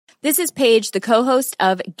This is Paige, the co-host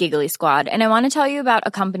of Giggly Squad, and I want to tell you about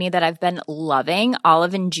a company that I've been loving,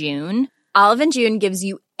 Olive & June. Olive & June gives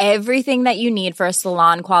you everything that you need for a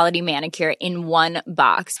salon-quality manicure in one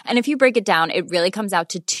box. And if you break it down, it really comes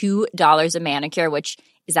out to $2 a manicure, which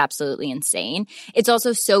is absolutely insane. It's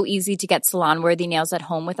also so easy to get salon-worthy nails at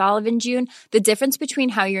home with Olive & June. The difference between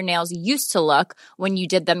how your nails used to look when you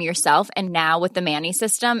did them yourself and now with the Mani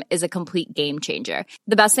system is a complete game changer.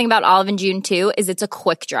 The best thing about Olive & June, too, is it's a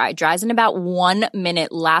quick dry. Dries in about 1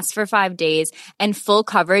 minute, lasts for 5 days, and full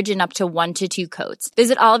coverage in up to 1 to 2 coats.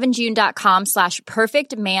 Visit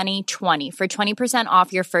oliveandjune.com/perfectmani20 for 20%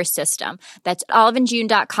 off your first system. That's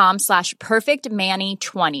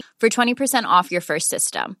oliveandjune.com/perfectmani20 for 20% off your first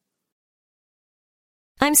system.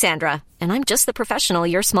 I'm Sandra, and I'm just the professional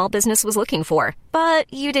your small business was looking for.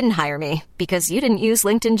 But you didn't hire me because you didn't use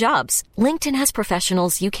LinkedIn Jobs. LinkedIn has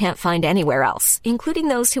professionals you can't find anywhere else, including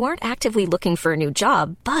those who aren't actively looking for a new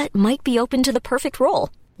job, but might be open to the perfect role,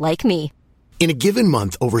 like me. In a given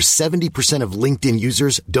month, over 70% of LinkedIn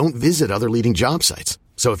users don't visit other leading job sites.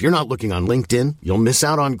 So if you're not looking on LinkedIn, you'll miss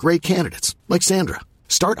out on great candidates like Sandra.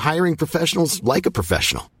 Start hiring professionals like a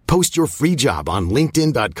professional. Post your free job on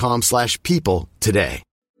linkedin.com/people today.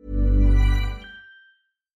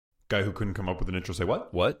 Guy who couldn't come up with an intro say,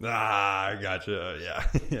 what? What? Ah, I gotcha. Yeah.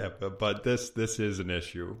 Yeah. But this is an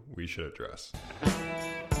issue we should address.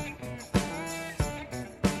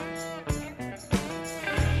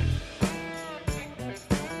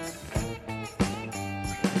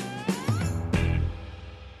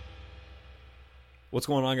 What's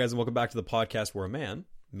going on, guys, and welcome back to the podcast where a man,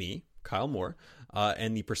 me, Kyle Moore,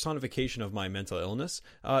 and the personification of my mental illness,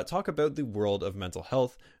 talk about the world of mental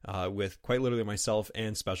health with quite literally myself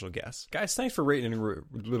and special guests. Guys, thanks for rating and...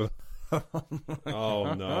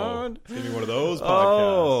 Oh, no. It's going to be one of those podcasts.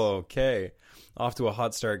 Oh, okay. Off to a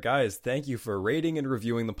hot start. Guys, thank you for rating and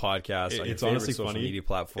reviewing the podcast on your favorite social media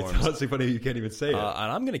platforms. It's honestly funny you can't even say it. And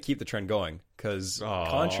I'm going to keep the trend going, because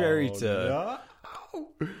contrary to... No.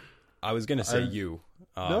 I was going to say you.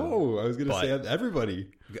 No, I was going to say everybody.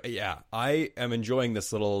 Yeah, I am enjoying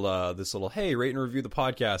this little hey, rate and review the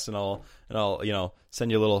podcast, and I'll send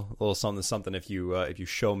you a little something if you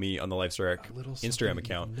show me on the LifeStrike Instagram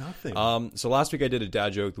account. Nothing. So last week I did a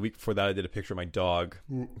dad joke. The week before that I did a picture of my dog.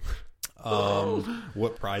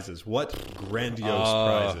 What prizes? What grandiose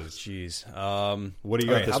prizes? Jeez. What do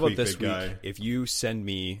you got this how about week, this big week? Guy? If you send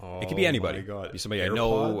me, it could be anybody. My God. It could be somebody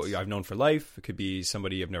AirPods? I've known for life. It could be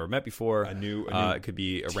somebody I've never met before. A new it could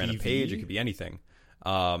be a random TV? page. It could be anything.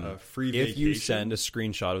 Free if vacation? you send a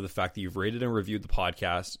screenshot of the fact that you've rated and reviewed the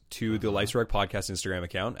podcast to the LifeStrike Podcast Instagram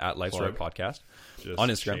account at LifeStrike Podcast on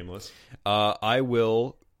Instagram, shameless. I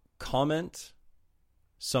will comment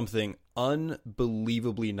something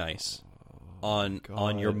unbelievably nice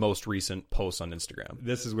on your most recent post on Instagram.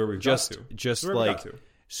 This is where we've just got to. Just like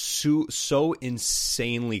so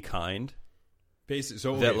insanely kind. Basically,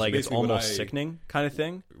 so It's almost sickening kind of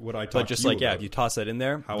thing. What I talked but just to you like about, if you toss that in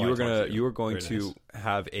there, you are going to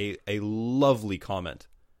have a lovely comment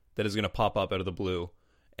that is going to pop up out of the blue,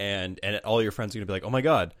 and all your friends are going to be like, oh my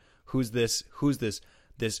God, who's this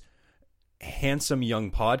handsome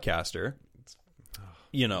young podcaster,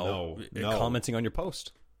 commenting on your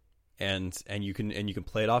post. And you can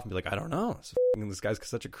play it off and be like, I don't know, this guy's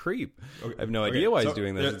such a creep. Okay. I have no idea why he's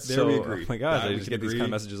doing this. There we agree. Oh my God, I just get these kind of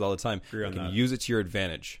messages all the time. You can use it to your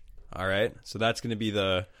advantage. All right, so that's going to be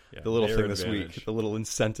the little thing this week, the little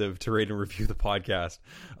incentive to rate and review the podcast.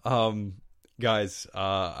 Guys,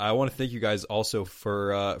 I want to thank you guys also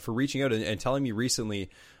for reaching out and telling me recently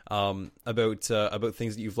about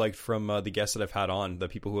things that you've liked from the guests that I've had on, the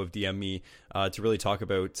people who have DM'd me to really talk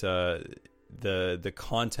about the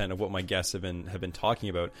content of what my guests have been talking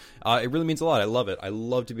about. It really means a lot. I love it. I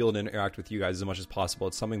love to be able to interact with you guys as much as possible.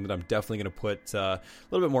 It's something that I'm definitely going to put a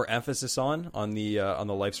little bit more emphasis on the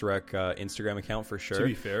Life's Rec Instagram account for sure. To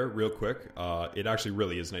be fair, real quick, it actually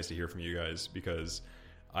really is nice to hear from you guys, because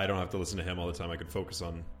I don't have to listen to him all the time. I can focus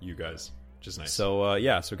on you guys. Just nice. So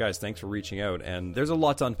so guys, thanks for reaching out. And there's a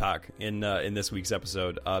lot to unpack in this week's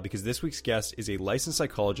episode, because this week's guest is a licensed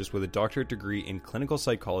psychologist with a doctorate degree in clinical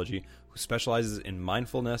psychology who specializes in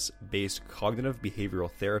mindfulness-based cognitive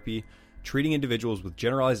behavioral therapy, treating individuals with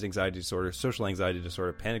generalized anxiety disorder, social anxiety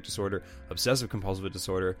disorder, panic disorder, obsessive compulsive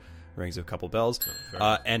disorder, rings a couple bells,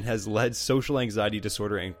 and has led social anxiety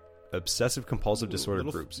disorder and obsessive compulsive disorder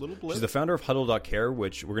groups. She's the founder of Huddle.care,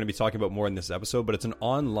 which we're going to be talking about more in this episode, but it's an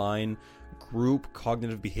online group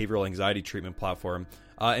cognitive behavioral anxiety treatment platform.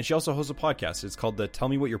 And she also hosts a podcast. It's called the Tell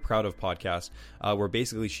Me What You're Proud Of podcast, where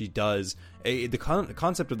basically she does the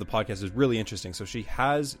concept of the podcast is really interesting. So she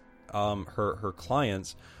has her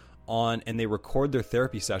clients on, and they record their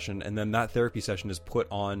therapy session, and then that therapy session is put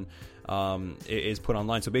on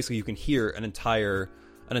online. So basically, you can hear an entire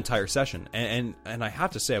session. And I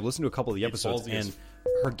have to say, I've listened to a couple of the episodes, and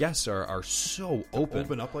her guests are so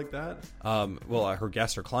open up like that. Her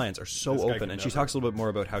guests, her clients are so open, and she talks a little bit more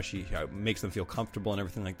about how she makes them feel comfortable and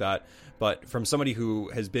everything like that. But from somebody who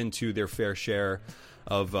has been to their fair share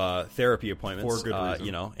of therapy appointments, for good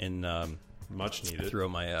reason. Much needed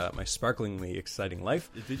throughout my sparklingly exciting life.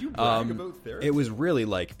 Did you brag about therapy? It was really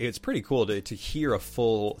it's pretty cool to hear a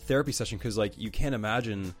full therapy session, because you can't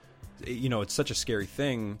imagine, it's such a scary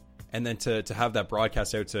thing, and then to have that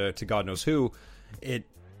broadcast out to God knows who.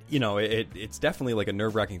 It's definitely a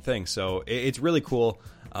nerve-wracking thing. So it's really cool.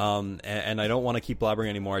 And I don't want to keep blabbering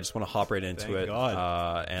anymore. I just want to hop right into it.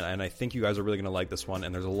 God. And I think you guys are really going to like this one.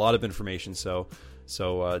 And there's a lot of information. So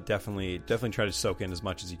definitely try to soak in as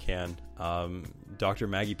much as you can. Dr.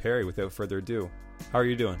 Maggie Perry, without further ado, how are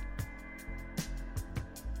you doing?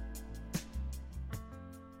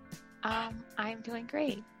 I'm doing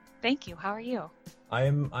great. Thank you. How are you?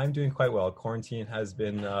 I'm doing quite well. Quarantine has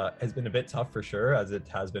been a bit tough for sure, as it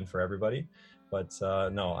has been for everybody. But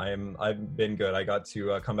no, I've been good. I got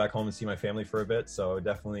to come back home and see my family for a bit, so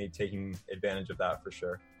definitely taking advantage of that for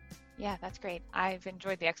sure. Yeah, that's great. I've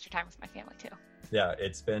enjoyed the extra time with my family too. Yeah,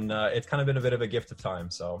 it's kind of been a bit of a gift of time,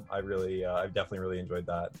 so I've definitely really enjoyed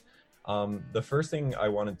that. The first thing I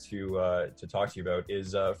wanted to talk to you about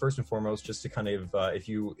is first and foremost, just to kind of, if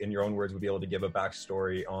you, in your own words, would be able to give a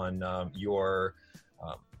backstory on your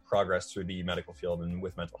progress through the medical field and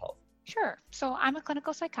with mental health. Sure. So I'm a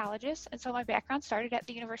clinical psychologist, and so my background started at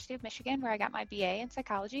the University of Michigan, where I got my BA in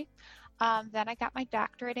psychology. Then I got my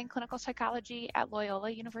doctorate in clinical psychology at Loyola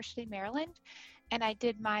University, Maryland, and I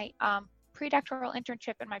did my pre-doctoral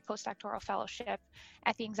internship and my postdoctoral fellowship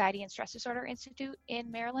at the Anxiety and Stress Disorder Institute in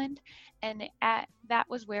Maryland. And that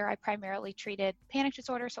was where I primarily treated panic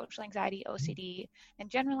disorder, social anxiety, OCD, and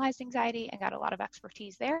generalized anxiety, and got a lot of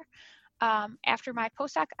expertise there. After my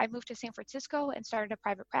postdoc, I moved to San Francisco and started a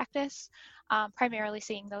private practice, primarily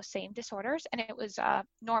seeing those same disorders, and it was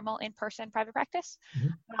normal in-person private practice.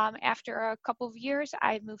 Mm-hmm. After a couple of years,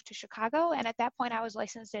 I moved to Chicago, and at that point, I was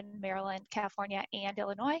licensed in Maryland, California, and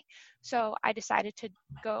Illinois. So I decided to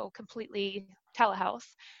go completely telehealth,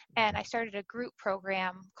 and I started a group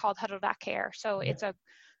program called Huddle.Care. So it's a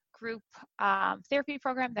group therapy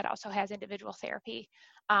program that also has individual therapy,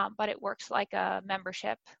 but it works like a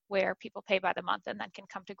membership where people pay by the month and then can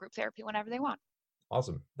come to group therapy whenever they want.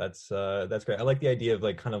 Awesome. That's great. I like the idea of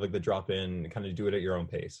kind of the drop in, kind of do it at your own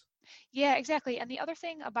pace. Yeah, exactly. And the other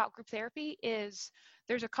thing about group therapy is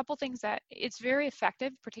there's a couple things that it's very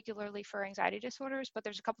effective, particularly for anxiety disorders, but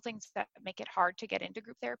there's a couple things that make it hard to get into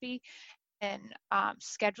group therapy, and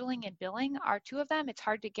scheduling and billing are two of them. It's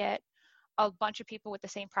hard to get a bunch of people with the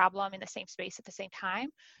same problem in the same space at the same time.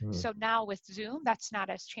 So now with Zoom, that's not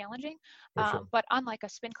as challenging. Sure. But unlike a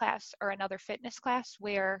spin class or another fitness class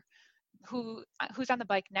where who's on the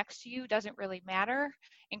bike next to you doesn't really matter,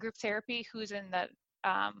 in group therapy, who's in the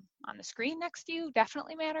on the screen next to you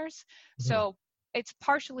definitely matters. So it's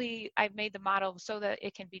partially, I've made the model so that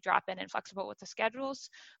it can be drop-in and flexible with the schedules,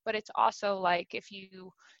 but it's also like if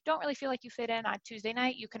you don't really feel like you fit in on Tuesday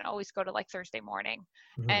night, you can always go to Thursday morning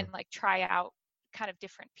and try out kind of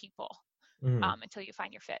different people until you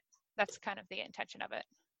find your fit. That's kind of the intention of it.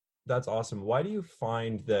 That's awesome. Why do you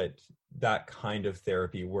find that kind of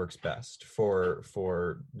therapy works best for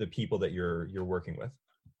the people that you're working with?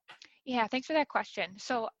 Yeah, thanks for that question.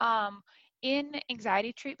 So in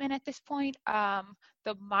anxiety treatment at this point,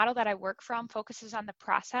 the model that I work from focuses on the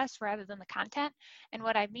process rather than the content. And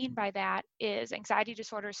what I mean by that is anxiety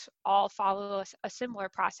disorders all follow a similar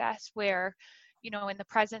process where, in the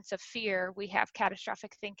presence of fear, we have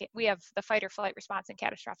catastrophic thinking. We have the fight or flight response in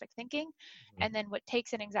catastrophic thinking. And then what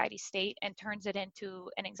takes an anxiety state and turns it into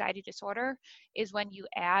an anxiety disorder is when you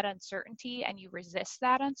add uncertainty and you resist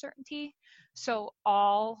that uncertainty. So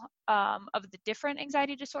all of the different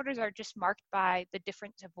anxiety disorders are just marked by the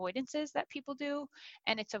different avoidances that people do.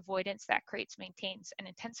 And it's avoidance that creates, maintains, and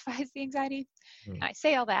intensifies the anxiety. And I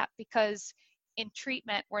say all that because in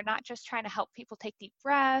treatment, we're not just trying to help people take deep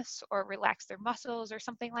breaths or relax their muscles or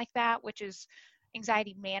something like that, which is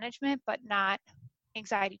anxiety management, but not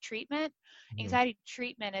anxiety treatment. Anxiety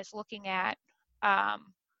treatment is looking at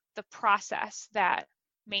the process that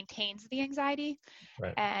maintains the anxiety.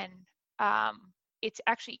 Right. And it's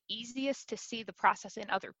actually easiest to see the process in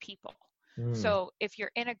other people. So if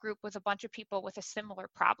you're in a group with a bunch of people with a similar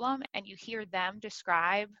problem and you hear them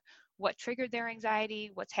describe what triggered their anxiety,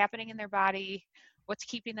 what's happening in their body, what's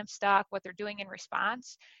keeping them stuck, what they're doing in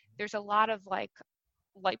response, there's a lot of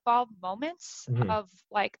light bulb moments of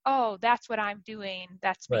like, oh, that's what I'm doing,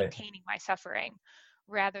 that's Right. maintaining my suffering,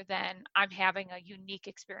 rather than I'm having a unique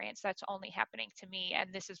experience that's only happening to me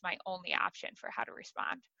and this is my only option for how to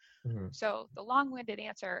respond. So the long-winded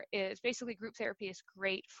answer is basically group therapy is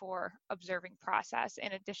great for observing process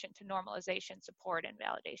in addition to normalization, support, and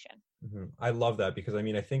validation. I love that, because I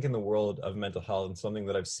mean, I think in the world of mental health, and something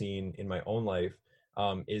that I've seen in my own life,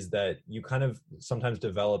 is that you kind of sometimes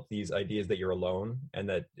develop these ideas that you're alone, and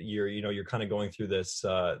that you're kind of going through this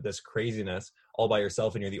craziness all by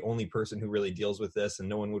yourself, and you're the only person who really deals with this, and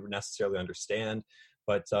no one would necessarily understand.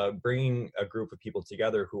 But bringing a group of people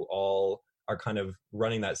together who all are kind of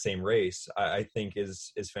running that same race, I think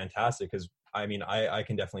is fantastic. Because I mean, I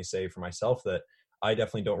can definitely say for myself that I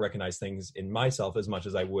definitely don't recognize things in myself as much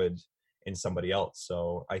as I would in somebody else.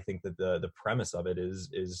 So I think that the premise of it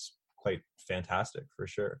is quite fantastic for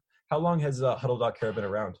sure. How long has Huddle.care been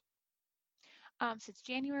around? Since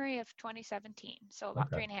January of 2017, so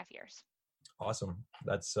about 3.5 years. Awesome.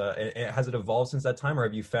 That's has it evolved since that time, or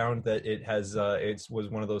have you found that it has it was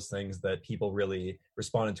one of those things that people really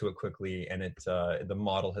responded to it quickly, and the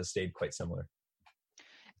model has stayed quite similar?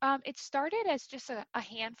 It started as just a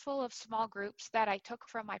handful of small groups that I took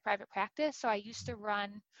from my private practice. So I used to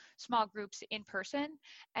run small groups in person.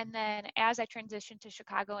 And then as I transitioned to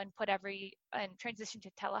Chicago and transitioned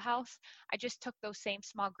to telehealth, I just took those same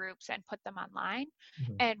small groups and put them online.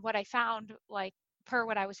 And what I found, like per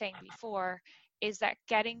what I was saying before, is that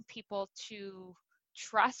getting people to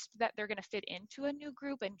trust that they're going to fit into a new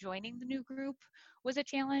group and joining the new group was a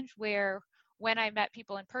challenge, where when I met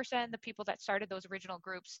people in person, the people that started those original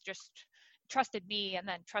groups just trusted me and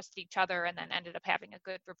then trusted each other and then ended up having a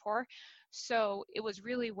good rapport. So it was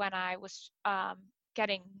really when I was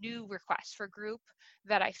getting new requests for group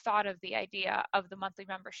that I thought of the idea of the monthly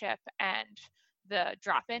membership and the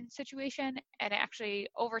drop-in situation. And actually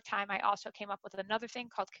over time, I also came up with another thing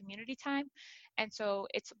called community time. And so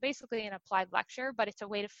it's basically an applied lecture, but it's a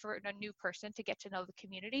way for a new person to get to know the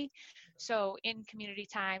community. So in community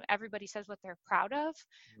time, everybody says what they're proud of,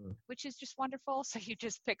 which is just wonderful. So you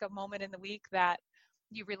just pick a moment in the week that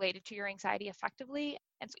you related to your anxiety effectively.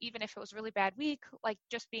 And so even if it was a really bad week, like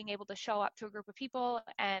just being able to show up to a group of people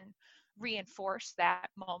and reinforce that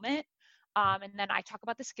moment. And then I talk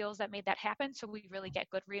about the skills that made that happen. So we really get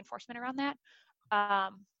good reinforcement around that.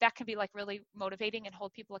 That can be like really motivating and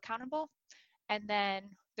hold people accountable. And then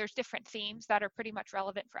there's different themes that are pretty much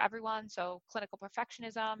relevant for everyone. So clinical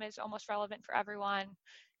perfectionism is almost relevant for everyone.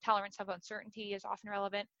 Tolerance of uncertainty is often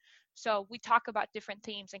relevant. So we talk about different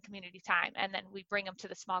themes in community time, and then we bring them to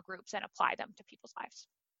the small groups and apply them to people's lives.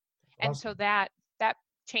 Awesome. And so that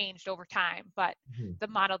changed over time, but the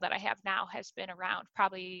model that I have now has been around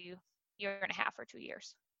probably 1.5 years or 2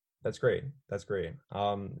 years. That's great. That's great.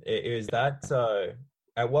 Is that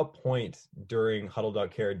at what point during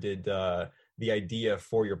Huddle.care did the idea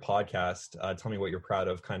for your podcast, Tell Me What You're Proud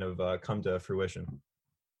Of, kind of come to fruition?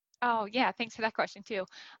 Oh, yeah. Thanks for that question, too.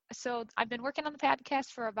 So I've been working on the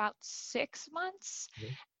podcast for about 6 months.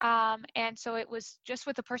 And so it was just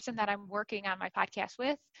with the person that I'm working on my podcast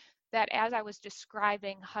with that as I was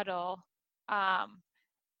describing Huddle,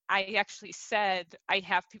 I actually said, I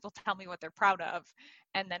have people tell me what they're proud of.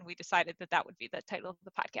 And then we decided that would be the title of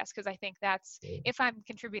the podcast, because I think that's, if I'm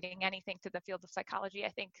contributing anything to the field of psychology, I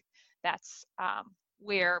think that's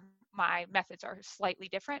where my methods are slightly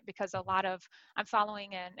different, because I'm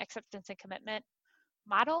following an acceptance and commitment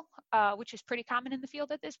model, which is pretty common in the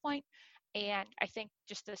field at this point. And I think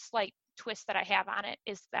just the slight twist that I have on it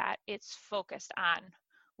is that it's focused on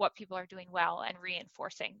what people are doing well and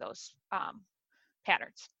reinforcing those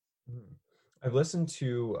patterns. I've listened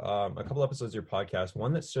to a couple episodes of your podcast.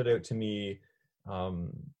 One that stood out to me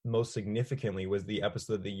most significantly was the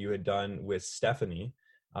episode that you had done with Stephanie,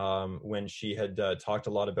 when she had talked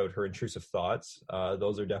a lot about her intrusive thoughts.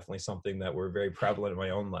 Those are definitely something that were very prevalent in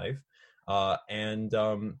my own life.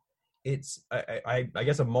 It's, I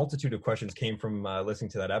guess a multitude of questions came from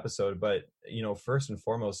listening to that episode, but, first and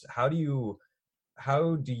foremost, how do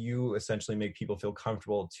you essentially make people feel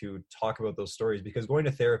comfortable to talk about those stories? Because going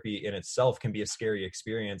to therapy in itself can be a scary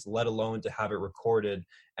experience, let alone to have it recorded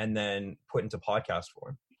and then put into podcast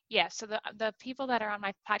form. Yeah, so the people that are on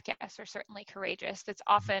my podcast are certainly courageous. It's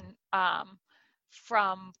often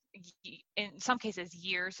from, in some cases,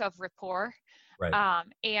 years of rapport. Right.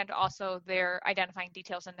 And also they're identifying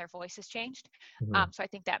details and their voice has changed. So I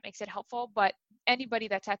think that makes it helpful. But anybody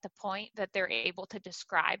that's at the point that they're able to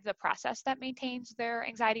describe the process that maintains their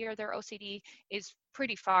anxiety or their OCD is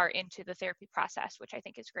pretty far into the therapy process, which I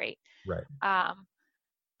think is great. Right.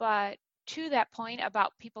 But to that point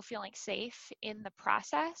about people feeling safe in the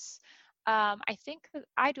process, I think that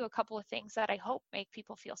I do a couple of things that I hope make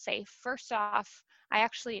people feel safe. First off, I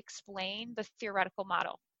actually explain the theoretical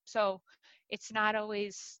model. So it's not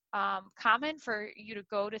always common for you to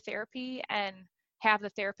go to therapy and have the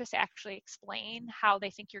therapist actually explain how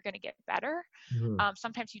they think you're going to get better. Mhm.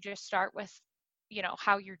 Sometimes you just start with,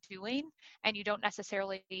 how you're doing, and you don't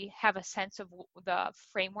necessarily have a sense of the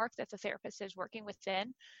framework that the therapist is working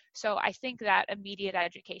within. So I think that immediate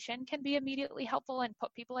education can be immediately helpful and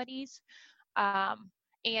put people at ease. And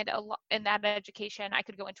in that education, I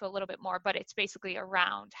could go into a little bit more, but it's basically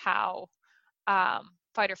around how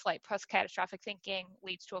fight or flight plus catastrophic thinking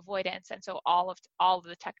leads to avoidance. And so all of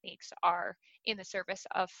the techniques are in the service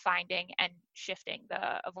of finding and shifting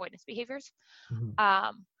the avoidance behaviors.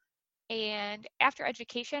 Mhm. And after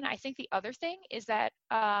education, I think the other thing is that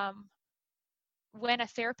when a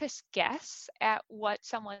therapist guesses at what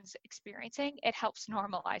someone's experiencing, it helps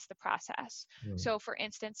normalize the process. Mhm. So, for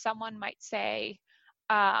instance, someone might say,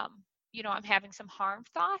 I'm having some harm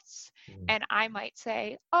thoughts. Mhm. And I might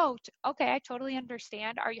say, oh, okay, I totally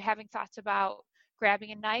understand. Are you having thoughts about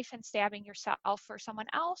grabbing a knife and stabbing yourself or someone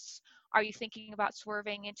else? Are you thinking about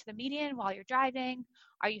swerving into the median while you're driving?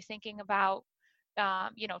 Are you thinking about,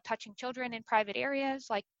 touching children in private areas?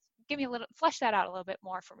 Like, flesh that out a little bit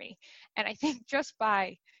more for me. And I think just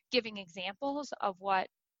by giving examples of what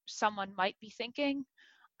someone might be thinking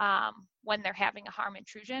when they're having a harm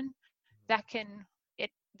intrusion,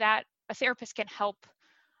 that a therapist can help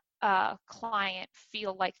a client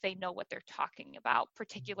feel like they know what they're talking about,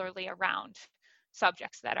 particularly around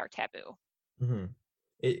subjects that are taboo. Mhm.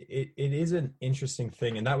 It is an interesting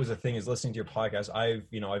thing, and that was the thing, is listening to your podcast.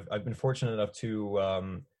 I've been fortunate enough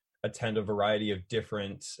to attend a variety of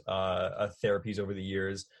different therapies over the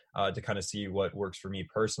years to kind of see what works for me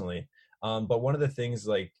personally. But one of the things,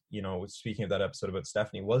 like, speaking of that episode about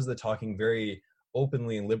Stephanie, was the talking very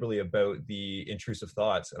openly and liberally about the intrusive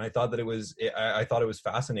thoughts. And I thought that I thought it was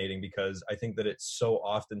fascinating, because I think that it's so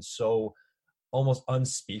often so almost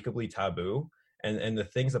unspeakably taboo, and the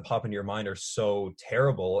things that pop into your mind are so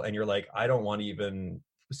terrible, and you're like, I don't want to even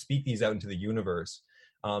speak these out into the universe.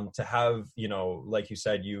 To have, like you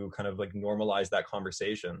said, you kind of like normalize that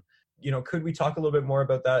conversation. Could we talk a little bit more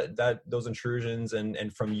about those intrusions,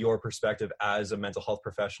 and from your perspective as a mental health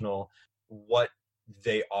professional, what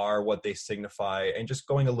they are, what they signify, and just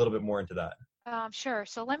going a little bit more into that? Sure.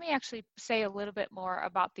 So let me actually say a little bit more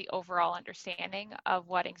about the overall understanding of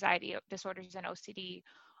what anxiety disorders and OCD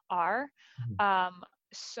are. Mhm.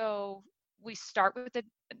 So we start with the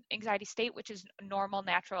anxiety state, which is normal,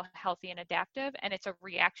 natural, healthy, and adaptive, and it's a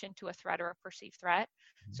reaction to a threat or a perceived threat.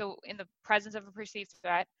 So in the presence of a perceived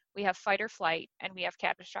threat, we have fight or flight, and we have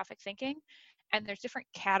catastrophic thinking. And there's different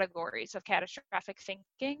categories of catastrophic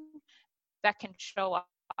thinking that can show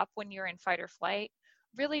up when you're in fight or flight,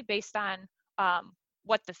 really based on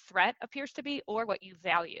what the threat appears to be or what you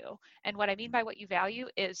value. And what I mean by what you value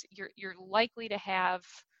is you're likely to have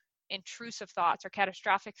intrusive thoughts or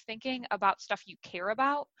catastrophic thinking about stuff you care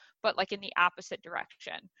about, but like in the opposite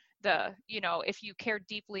direction. If you care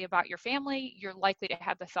deeply about your family, you're likely to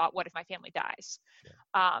have the thought, what if my family dies?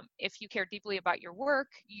 If you care deeply about your work,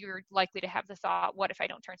 you're likely to have the thought, what if I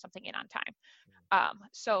don't turn something in on time?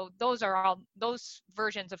 So those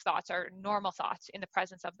versions of thoughts are normal thoughts in the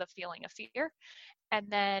presence of the feeling of fear. And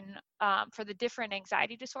then for the different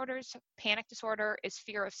anxiety disorders, panic disorder is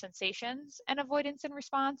fear of sensations and avoidance in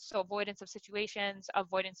response. So avoidance of situations,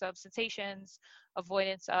 avoidance of sensations,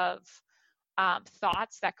 avoidance of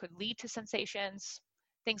thoughts that could lead to sensations,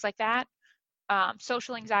 things like that.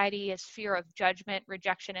 Social anxiety is fear of judgment,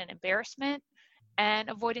 rejection, and embarrassment, and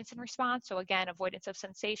avoidance in response. So again, avoidance of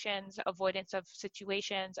sensations, avoidance of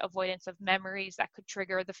situations, avoidance of memories that could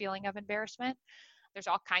trigger the feeling of embarrassment. There's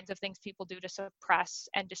all kinds of things people do to suppress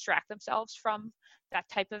and distract themselves from that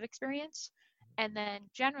type of experience. And then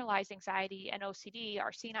generalized anxiety and OCD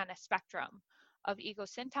are seen on a spectrum of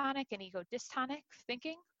egosyntonic and egodystonic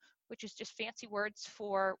thinking, which is just fancy words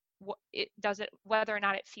for whether or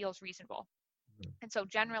not it feels reasonable. And so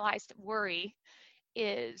generalized worry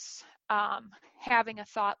is having a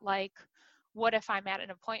thought like, what if I'm at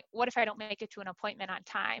an appointment? What if I don't make it to an appointment on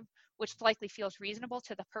time? Which likely feels reasonable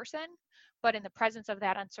to the person, but in the presence of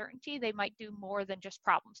that uncertainty, they might do more than just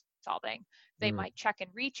problem solving. They might check and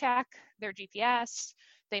recheck their GPS.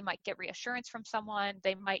 They might get reassurance from someone.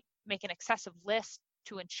 They might make an excessive list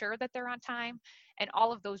to ensure that they're on time. And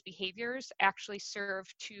all of those behaviors actually serve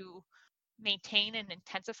to maintain and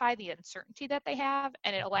intensify the uncertainty that they have,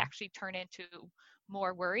 and it'll actually turn into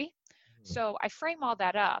more worry. So I frame all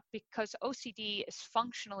that up because OCD is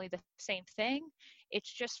functionally the same thing.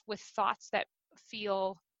 It's just with thoughts that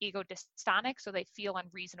feel ego dystonic, so they feel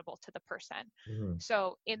unreasonable to the person. Mm-hmm.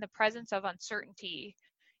 So in the presence of uncertainty,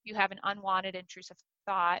 you have an unwanted intrusive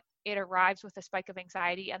thought. It arrives with a spike of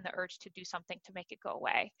anxiety and the urge to do something to make it go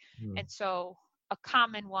away. Mm-hmm. And so a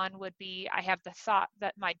common one would be, I have the thought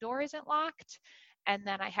that my door isn't locked, and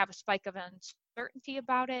then I have a spike of uncertainty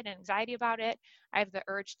about it, anxiety about it. I have the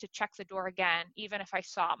urge to check the door again, even if I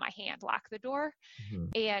saw my hand lock the door. Mm-hmm.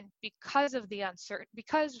 And because of the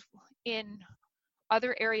because in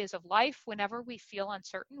other areas of life, whenever we feel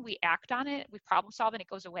uncertain, we act on it, we problem solve, and it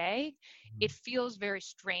goes away. It feels very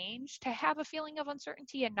strange to have a feeling of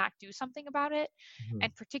uncertainty and not do something about it. Mm-hmm.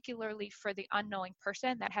 And particularly for the unknowing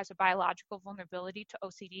person that has a biological vulnerability to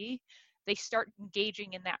OCD, they start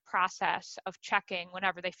engaging in that process of checking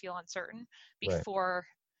whenever they feel uncertain before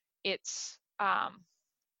it's,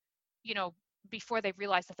 before they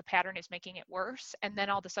realize that the pattern is making it worse. And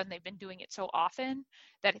then all of a sudden they've been doing it so often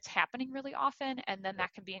that it's happening really often. And then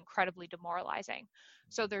that can be incredibly demoralizing.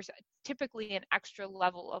 So there's typically an extra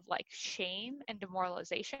level of like shame and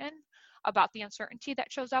demoralization about the uncertainty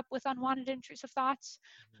that shows up with unwanted intrusive thoughts.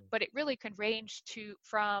 But it really can range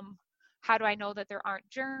from how do I know that there aren't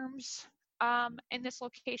germs in this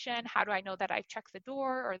location? How do I know that I've checked the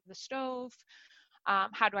door or the stove?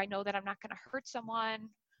 How do I know that I'm not going to hurt someone?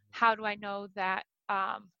 How do I know that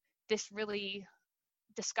this really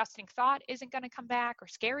disgusting thought isn't going to come back, or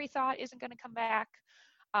scary thought isn't going to come back?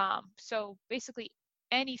 So basically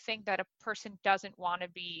anything that a person doesn't want to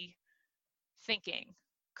be thinking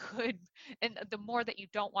could, and the more that you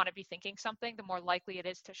don't want to be thinking something, the more likely it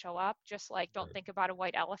is to show up. Just like, don't think about a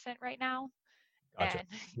white elephant right now. Gotcha. And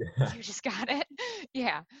Yeah. you just got it.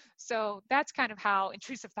 Yeah. So that's kind of how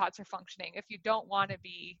intrusive thoughts are functioning. If you don't want to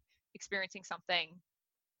be experiencing something,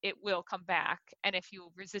 it will come back. And if you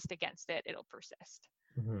resist against it, it'll persist.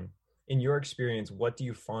 Mm-hmm. In your experience, what do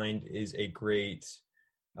you find is a great,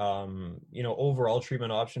 overall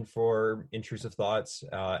treatment option for intrusive thoughts?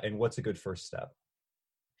 And what's a good first step?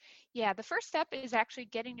 Yeah, the first step is actually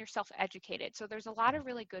getting yourself educated. So there's a lot of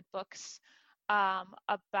really good books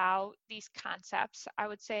about these concepts. I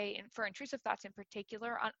would say, for intrusive thoughts in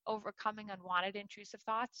particular, on overcoming unwanted intrusive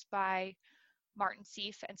thoughts by Martin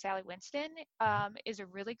Seif and Sally Winston is a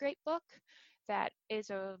really great book that is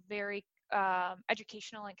a very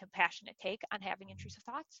educational and compassionate take on having intrusive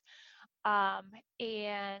thoughts.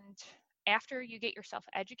 And after you get yourself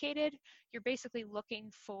educated, you're basically looking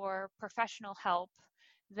for professional help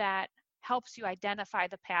that helps you identify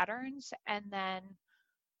the patterns and then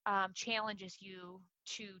challenges you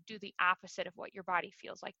to do the opposite of what your body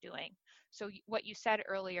feels like doing. So what you said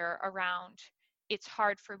earlier around, it's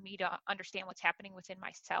hard for me to understand what's happening within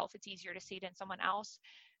myself, it's easier to see it in someone else.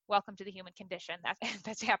 Welcome to the human condition.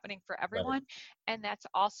 That's happening for everyone. Right. And that's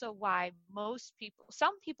also why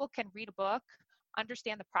some people can read a book,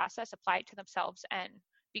 understand the process, apply it to themselves, and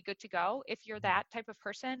be good to go. If you're that type of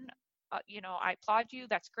person, I applaud you.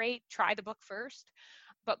 That's great. Try the book first.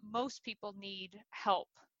 But most people need help.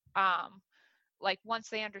 Like once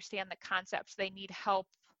they understand the concepts, they need help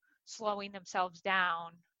slowing themselves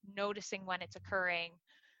down, noticing when it's occurring,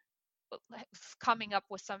 coming up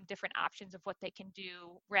with some different options of what they can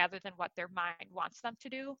do rather than what their mind wants them to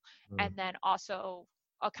do. And then also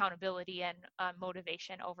accountability and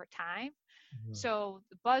motivation over time. So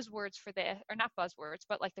the buzzwords for this, or not buzzwords,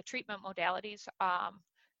 but like the treatment modalities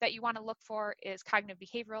that you want to look for is cognitive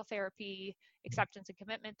behavioral therapy, acceptance and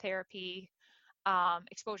commitment therapy,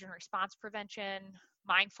 exposure and response prevention,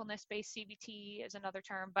 mindfulness-based CBT is another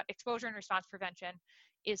term, but exposure and response prevention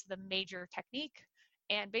is the major technique.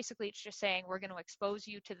 And basically it's just saying, we're going to expose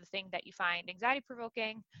you to the thing that you find anxiety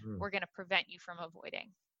provoking. We're going to prevent you from avoiding.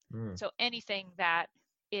 So anything that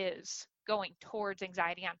is going towards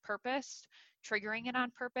anxiety on purpose, triggering it on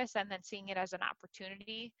purpose, and then seeing it as an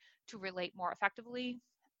opportunity to relate more effectively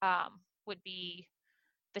would be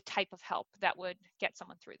the type of help that would get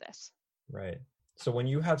someone through this. Right. So when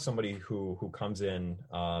you have somebody who comes in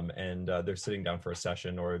and they're sitting down for a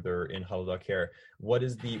session, or they're in huddled up care, what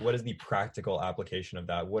is the practical application of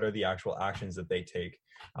that? What are the actual actions that they take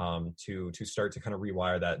to start to kind of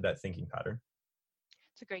rewire that thinking pattern?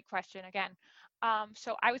 It's a great question again.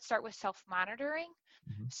 So I would start with self-monitoring.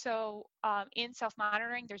 So in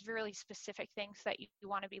self-monitoring, there's really specific things that you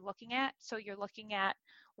want to be looking at. So you're looking at,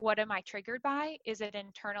 what am I triggered by? Is it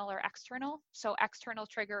internal or external? So external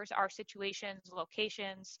triggers are situations,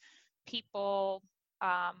 locations, people,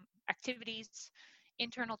 activities.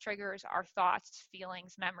 Internal triggers are thoughts,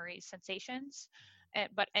 feelings, memories, sensations.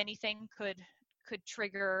 But anything could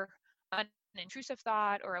trigger an intrusive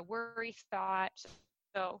thought or a worry thought.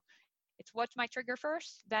 So it's, what's my trigger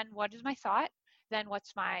first, then what is my thought, then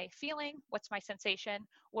what's my feeling, what's my sensation,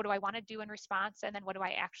 what do I want to do in response, and then what do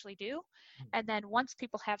I actually do. And then once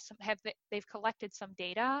people they've collected some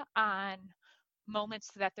data on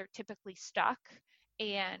moments that they're typically stuck,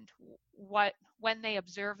 and when they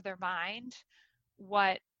observe their mind,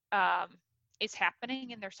 what is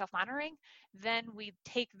happening in their self-monitoring, then we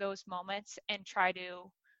take those moments and try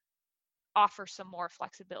to offer some more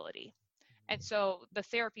flexibility. And so the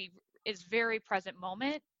therapy is very present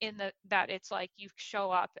moment that it's like you show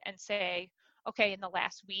up and say, okay, in the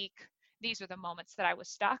last week, these are the moments that I was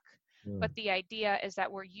stuck. But the idea is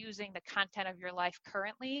that we're using the content of your life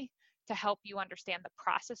currently to help you understand the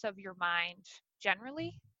process of your mind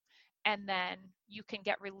generally. And then you can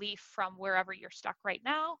get relief from wherever you're stuck right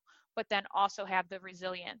now, but then also have the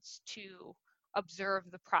resilience to observe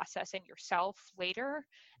the process in yourself later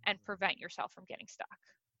and prevent yourself from getting stuck.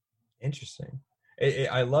 Interesting.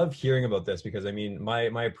 I love hearing about this because I mean,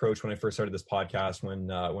 my approach when I first started this podcast,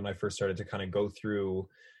 when I first started to kind of go through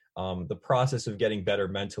the process of getting better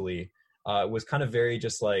mentally, was kind of very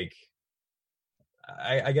just like,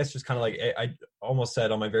 I guess just kind of like I almost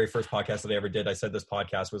said on my very first podcast that I ever did, I said this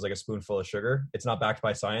podcast was like a spoonful of sugar. It's not backed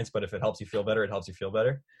by science, but if it helps you feel better, it helps you feel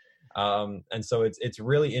better. And so it's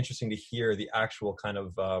really interesting to hear the actual kind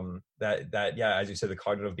of that yeah, as you said, the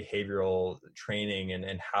cognitive behavioral training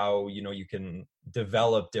and how you can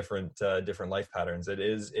develop different life patterns. It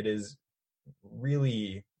is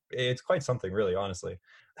really, it's quite something, really, honestly.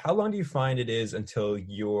 How long do you find it is until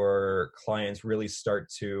your clients really start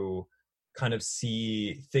to kind of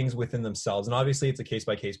see things within themselves? And obviously it's a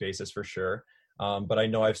case-by-case basis for sure. But I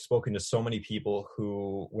know I've spoken to so many people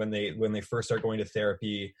who, when they first start going to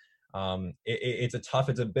therapy, it's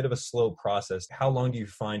a bit of a slow process. How long do you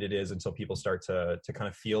find it is until people start to kind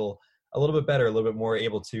of feel a little bit better, a little bit more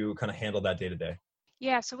able to kind of handle that day to day?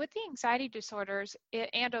 Yeah, so with the anxiety disorders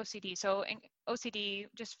and OCD, so OCD,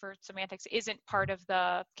 just for semantics, isn't part of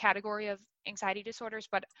the category of anxiety disorders,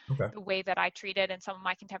 but Okay. the way that I treat it and some of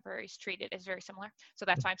my contemporaries treat it is very similar. So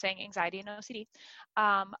that's why I'm saying anxiety and OCD.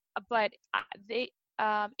 But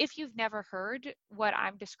if you've never heard what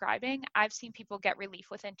I'm describing, I've seen people get relief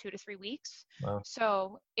within 2 to 3 weeks. Wow.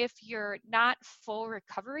 So if you're not full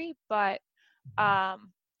recovery, but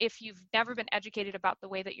if you've never been educated about the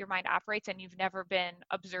way that your mind operates and you've never been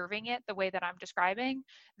observing it the way that I'm describing,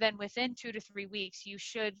 then within 2 to 3 weeks, you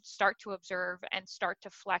should start to observe and start to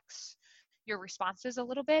flex your responses a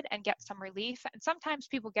little bit and get some relief. And sometimes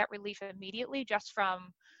people get relief immediately just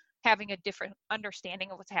from having a different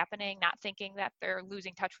understanding of what's happening, not thinking that they're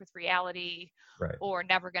losing touch with reality, Right. or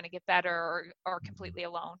never going to get better, or completely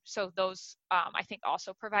alone. So those, I think,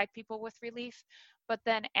 also provide people with relief. But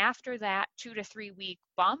then after that 2 to 3 week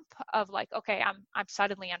bump of like, okay, I'm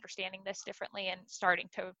suddenly understanding this differently and starting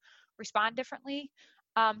to respond differently,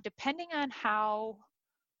 depending on how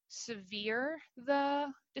severe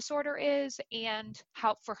the disorder is and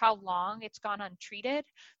for how long it's gone untreated,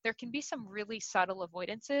 there can be some really subtle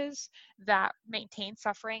avoidances that maintain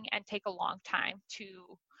suffering and take a long time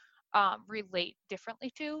to relate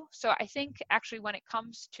differently to. So I think actually when it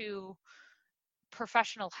comes to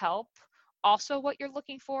professional help, also what you're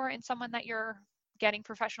looking for in someone that you're getting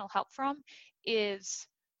professional help from is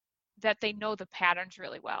that they know the patterns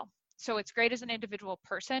really well. So it's great as an individual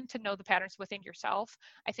person to know the patterns within yourself.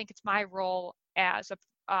 I think it's my role as a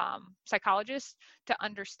psychologist to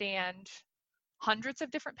understand hundreds of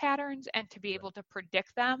different patterns and to be able to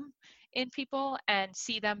predict them in people and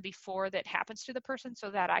see them before that happens to the person so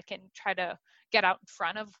that I can try to get out in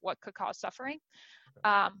front of what could cause suffering.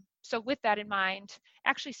 So with that in mind,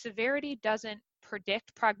 actually severity doesn't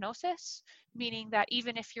predict prognosis, meaning that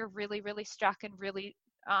even if you're really, really stuck and really,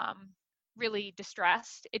 really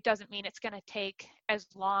distressed, it doesn't mean it's going to take as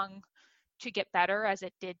long to get better as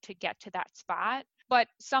it did to get to that spot. But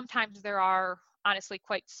sometimes there are honestly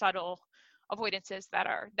quite subtle avoidances that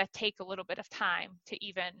take a little bit of time to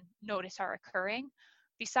even notice are occurring.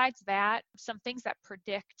 Besides that, some things that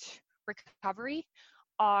predict recovery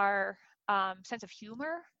are sense of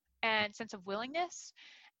humor and sense of willingness.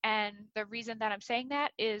 And the reason that I'm saying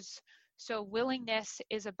that is, so willingness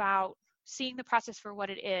is about seeing the process for what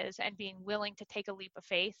it is and being willing to take a leap of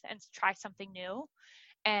faith and try something new.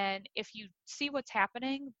 And if you see what's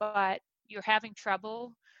happening, but you're having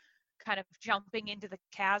trouble kind of jumping into the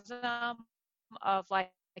chasm of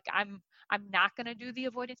like I'm not going to do the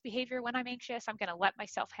avoidance behavior when I'm anxious, I'm going to let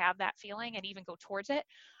myself have that feeling and even go towards it,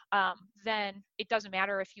 then it doesn't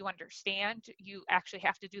matter if you understand, you actually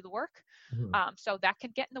have to do the work. So that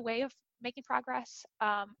can get in the way of making progress.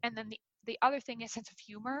 And then the other thing is sense of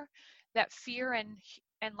humor, that fear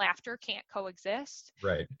and laughter can't coexist.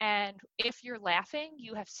 Right. And if you're laughing,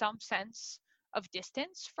 you have some sense of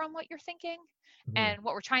distance from what you're thinking. Mhm. And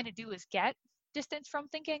what we're trying to do is get distance from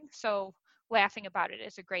thinking. So laughing about it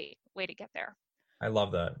is a great way to get there. I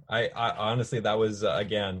love that. I honestly, that was I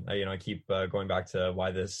keep going back to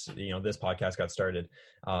why this podcast got started,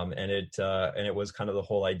 and it was kind of the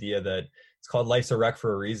whole idea that it's called Life's a Wreck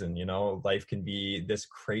for a reason. Life can be this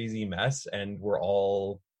crazy mess, and we're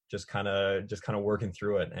all just kind of working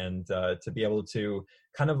through it, and to be able to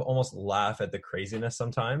kind of almost laugh at the craziness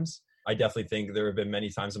sometimes. I definitely think there have been many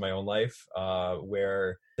times in my own life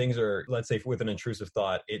where things are, let's say, with an intrusive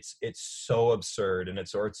thought, it's so absurd and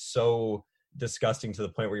it's so disgusting to the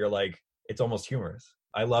point where you're like, it's almost humorous.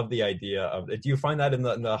 I love the idea of it. Do you find that in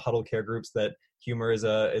the huddle care groups that humor is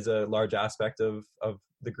a large aspect of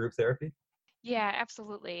the group therapy? Yeah,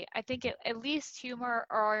 absolutely. I think at least humor,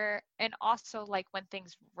 and also like when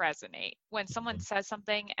things resonate, when someone says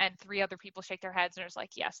something and 3 other people shake their heads and it's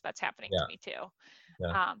like, yes, that's happening to me too.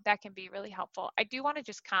 Yeah. That can be really helpful. I do want to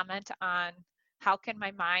just comment on how can my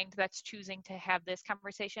mind that's choosing to have this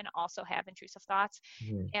conversation also have intrusive thoughts?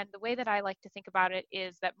 Mhm. And the way that I like to think about it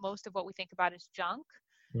is that most of what we think about is junk.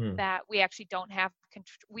 Mm. That we actually don't have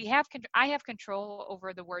I have control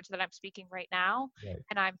over the words that I'm speaking right now, Right.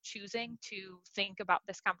 and I'm choosing to think about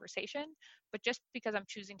this conversation. But just because I'm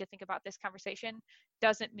choosing to think about this conversation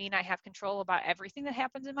doesn't mean I have control about everything that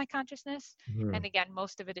happens in my consciousness. Mhm. And again,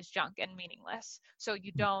 most of it is junk and meaningless. So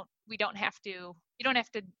you don't have to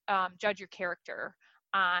judge your character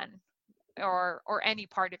on or any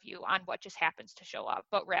part of you on what just happens to show up,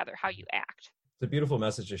 but rather how you act. It's a beautiful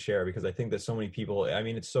message to share, because I think that so many people, I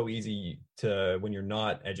mean, it's so easy to, when you're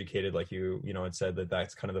not educated, like you had said,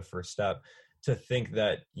 that's kind of the first step, to think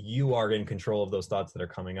that you are in control of those thoughts that are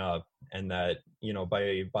coming up, and that,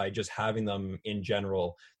 by just having them in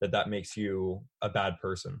general, that makes you a bad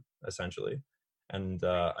person, essentially. And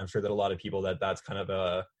I'm sure that a lot of people that's kind of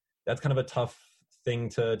a tough thing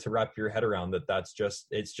to wrap your head around,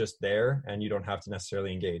 it's just there and you don't have to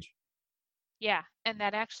necessarily engage. Yeah, and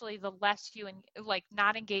that actually the less you like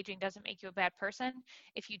not engaging doesn't make you a bad person.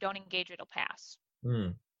 If you don't engage, it'll pass.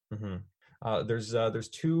 Mm-hmm. There's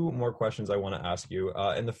 2 more questions I want to ask you,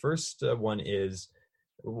 and the first one is,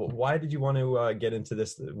 why did you want to get into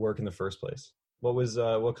this work in the first place?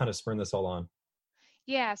 What kind of spurred this all on?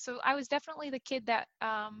 Yeah, so I was definitely the kid that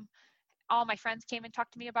all my friends came and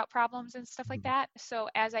talked to me about problems and stuff like that. So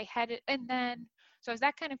as I had it, so I was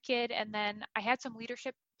that kind of kid. And then I had some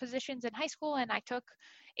leadership positions in high school, and I took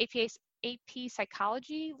AP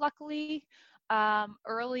psychology, luckily,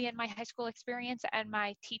 early in my high school experience, and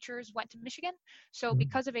my teachers went to Michigan. So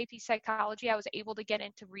because of AP psychology, I was able to get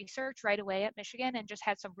into research right away at Michigan and just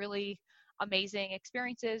had some really amazing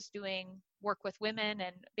experiences doing work with women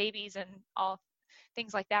and babies and all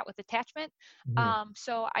things like that with attachment.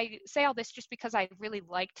 So I say all this just because I really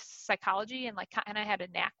liked psychology and I had a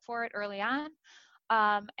knack for it early on.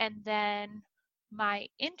 And then my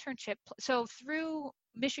internship, so through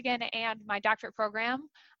Michigan and my doctorate program,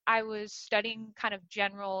 I was studying kind of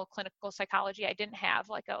general clinical psychology. I didn't have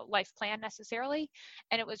like a life plan necessarily.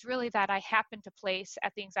 And it was really that I happened to place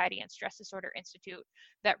at the Anxiety and Stress Disorder Institute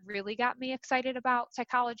that really got me excited about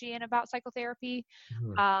psychology and about psychotherapy.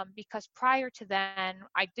 Because prior to then,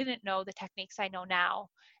 I didn't know the techniques I know now.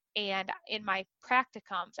 And in my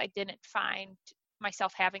practicums, I didn't find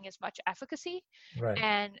myself having as much efficacy. Right.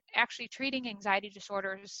 And actually treating anxiety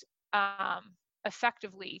disorders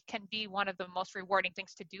effectively can be one of the most rewarding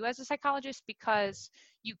things to do as a psychologist, because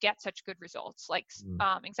you get such good results.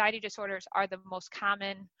 Anxiety disorders are the most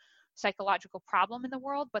common psychological problem in the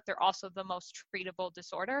world, but they're also the most treatable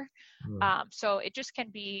disorder. So it just can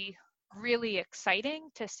be really exciting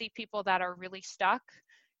to see people that are really stuck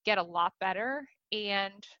get a lot better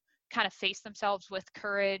and kind of face themselves with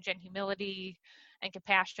courage and humility and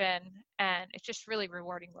compassion. And it's just really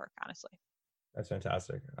rewarding work, honestly. That's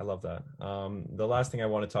fantastic. I love that. The last thing I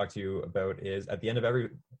want to talk to you about is, at the end of every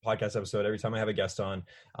podcast episode, every time I have a guest on,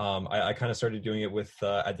 I kind of started doing it with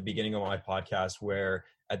at the beginning of my podcast, where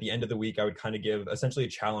at the end of the week, I would kind of give essentially a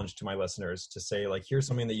challenge to my listeners to say, like, here's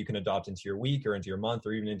something that you can adopt into your week or into your month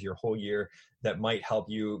or even into your whole year that might help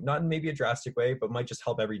you, not in maybe a drastic way, but might just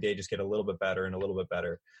help every day just get a little bit better and a little bit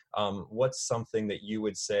better. What's something that you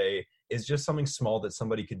would say is just something small that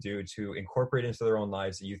somebody could do to incorporate into their own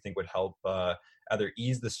lives that you think would help either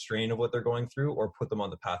ease the strain of what they're going through or put them on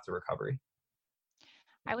the path to recovery?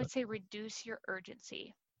 I would say reduce your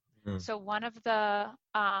urgency. So one of the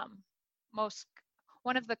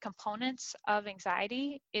components of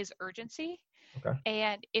anxiety is urgency. Okay.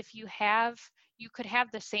 And if you could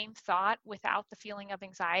have the same thought without the feeling of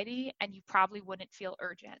anxiety, and you probably wouldn't feel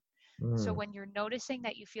urgent. So when you're noticing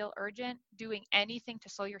that you feel urgent, doing anything to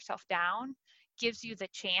slow yourself down gives you the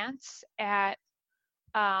chance at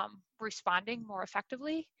responding more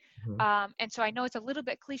effectively. And so I know it's a little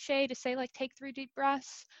bit cliche to say like take 3 deep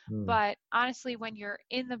breaths, but honestly, when you're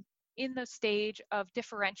in the stage of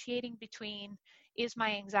differentiating between, is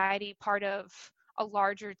my anxiety part of a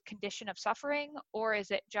larger condition of suffering, or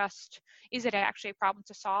is it actually a problem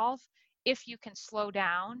to solve? If you can slow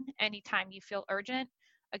down anytime you feel urgent,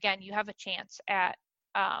 again, you have a chance at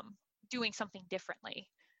doing something differently.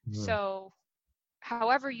 So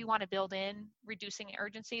however you want to build in reducing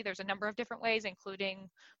urgency, there's a number of different ways, including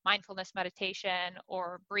mindfulness meditation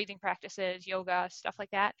or breathing practices, yoga, stuff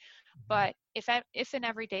like that. But if in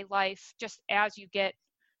everyday life, just as you get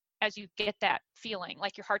that feeling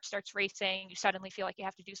like your heart starts racing, you suddenly feel like you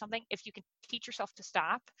have to do something, if you can teach yourself to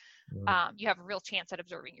stop, you have a real chance at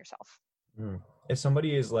observing yourself. If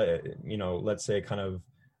somebody is let's say kind of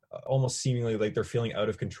almost seemingly like they're feeling out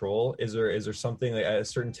of control, is there something, like a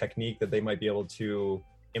certain technique that they might be able to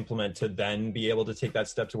implement to then be able to take that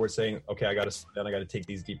step towards saying, okay, I got to take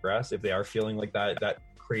these deep breaths, if they are feeling like that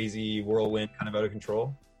crazy whirlwind kind of out of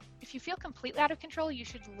control? If you feel completely out of control, you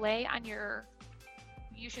should lay on your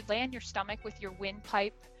stomach with your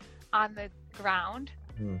windpipe on the ground,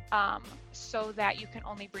 so that you can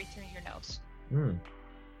only breathe through your nose.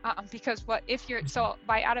 Because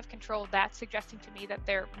by out of control, that's suggesting to me that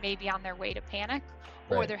they're maybe on their way to panic,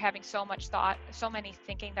 or they're having so much thought, so many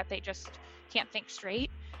thinking that they just can't think straight.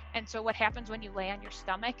 And so what happens when you lay on your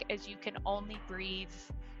stomach is you can only breathe,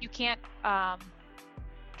 you can't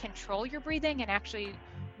control your breathing, and actually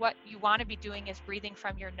what you want to be doing is breathing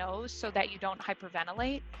from your nose so that you don't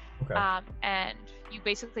hyperventilate. And you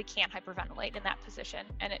basically can't hyperventilate in that position,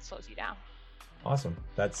 and it slows you down. Awesome.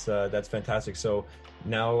 That's fantastic. So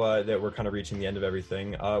now that we're kind of reaching the end of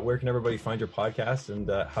everything, where can everybody find your podcast, and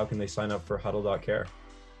how can they sign up for Huddle.care?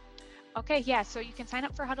 Okay, yeah. So you can sign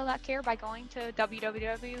up for Huddle.care by going to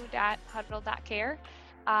www.huddle.care.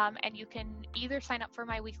 And you can either sign up for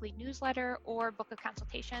my weekly newsletter or book a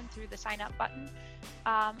consultation through the sign up button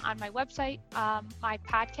on my website. My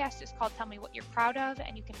podcast is called Tell Me What You're Proud Of,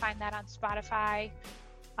 and you can find that on Spotify,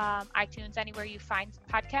 iTunes, anywhere you find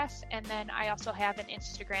podcasts. And then I also have an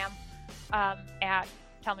Instagram at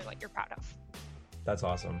Tell Me What You're Proud Of. That's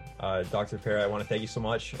awesome. Dr. Perry, I want to thank you so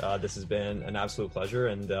much. This has been an absolute pleasure,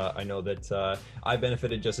 and I know that I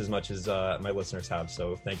benefited just as much as my listeners have,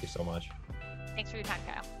 so thank you so much. Thanks for your time,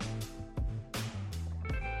 Kyle.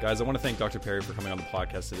 Guys, I want to thank Dr. Perry for coming on the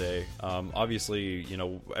podcast today. Obviously,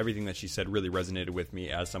 everything that she said really resonated with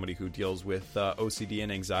me as somebody who deals with OCD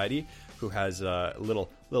and anxiety, who has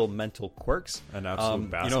little mental quirks. An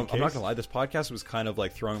absolute basket I'm not gonna lie, this podcast was kind of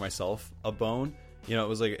like throwing myself a bone. It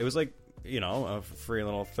was like a free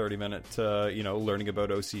little 30-minute, learning about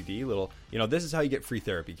OCD. This is how you get free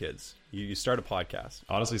therapy, kids. You start a podcast.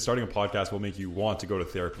 Honestly, starting a podcast will make you want to go to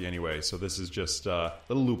therapy anyway. So this is just little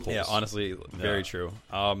loopholes. Yeah, honestly, very true.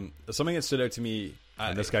 Something that stood out to me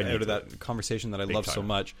and this guy out of that conversation that I love so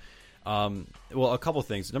much. A couple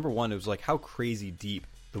things. Number one, it was like how crazy deep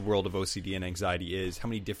the world of OCD and anxiety is, how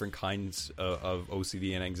many different kinds of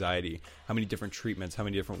OCD and anxiety, how many different treatments, how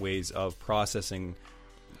many different ways of processing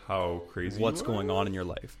how crazy what's going on in your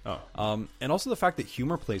life. And also the fact that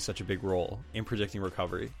humor plays such a big role in predicting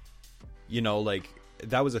recovery.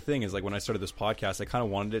 That was the thing, is like when I started this podcast, I kind of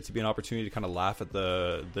wanted it to be an opportunity to kind of laugh at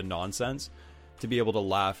the nonsense, to be able to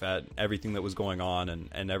laugh at everything that was going on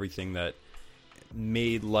and everything that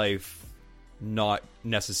made life not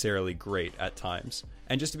necessarily great at times.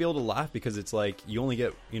 And just to be able to laugh, because it's like you only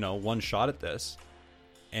get, one shot at this,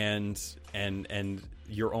 and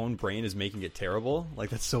your own brain is making it terrible. Like,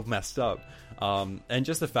 that's so messed up. And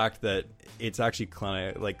just the fact that it's actually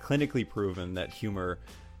clinically proven that humor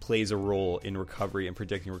plays a role in recovery and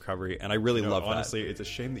predicting recovery, and I really love that. Honestly, it's a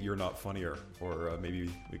shame that you're not funnier, or maybe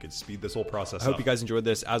we could speed this whole process up. I hope you guys enjoyed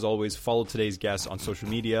this. As always, follow today's guest on social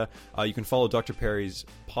media. You can follow Dr. Perry's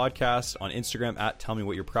podcast on Instagram at Tell Me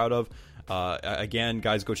What You're Proud Of. Again,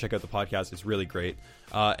 guys, go check out the podcast. It's really great.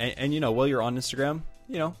 And while you're on Instagram,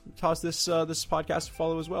 toss this podcast to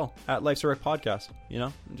follow as well at Life's a Wreck Podcast.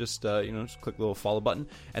 Just click the little follow button,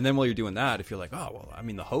 and then while you're doing that, if you're like,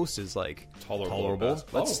 the host is like tolerable,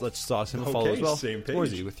 let's toss him a follow as well. Same page.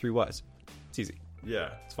 Scorsy with 3 Ys. It's easy. Yeah,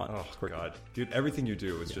 it's fun. Oh God, dude, everything you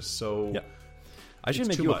do is just so. Yeah. I should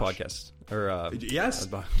make you a podcast. Or yes,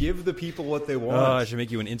 give the people what they want. I should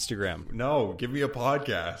make you an Instagram. No, give me a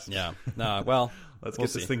podcast. Yeah. Well, let's get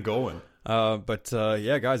this thing going. But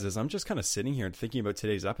guys, as I'm just kind of sitting here and thinking about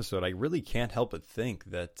today's episode, I really can't help but think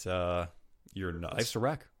that you're nuts. Life's a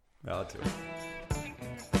wreck. That too.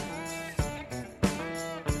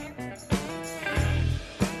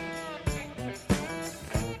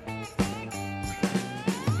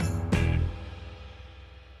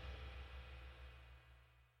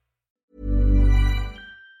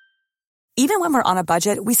 Even when we're on a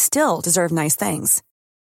budget, we still deserve nice things.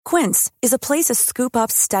 Quince is a place to scoop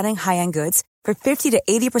up stunning high-end goods for 50 to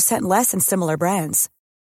 80% less than similar brands.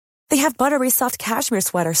 They have buttery soft cashmere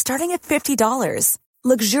sweaters starting at $50,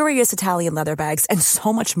 luxurious Italian leather bags, and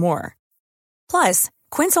so much more. Plus,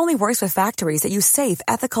 Quince only works with factories that use safe,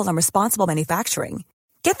 ethical, and responsible manufacturing.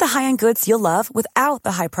 Get the high-end goods you'll love without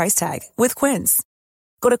the high price tag with Quince.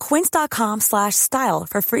 Go to quince.com/style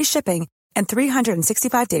for free shipping and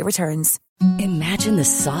 365-day returns. Imagine the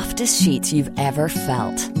softest sheets you've ever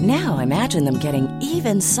felt. Now imagine them getting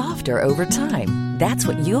even softer over time. That's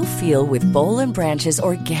what you'll feel with Boll & Branch's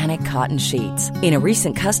organic cotton sheets. In a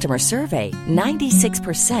recent customer survey,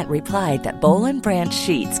 96% replied that Boll & Branch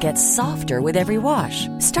sheets get softer with every wash.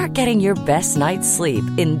 Start getting your best night's sleep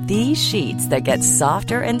in these sheets that get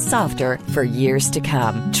softer and softer for years to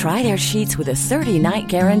come. Try their sheets with a 30-night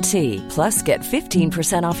guarantee. Plus, get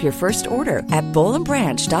 15% off your first order at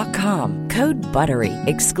bollandbranch.com. Code BUTTERY.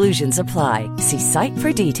 Exclusions apply. See site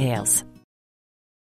for details.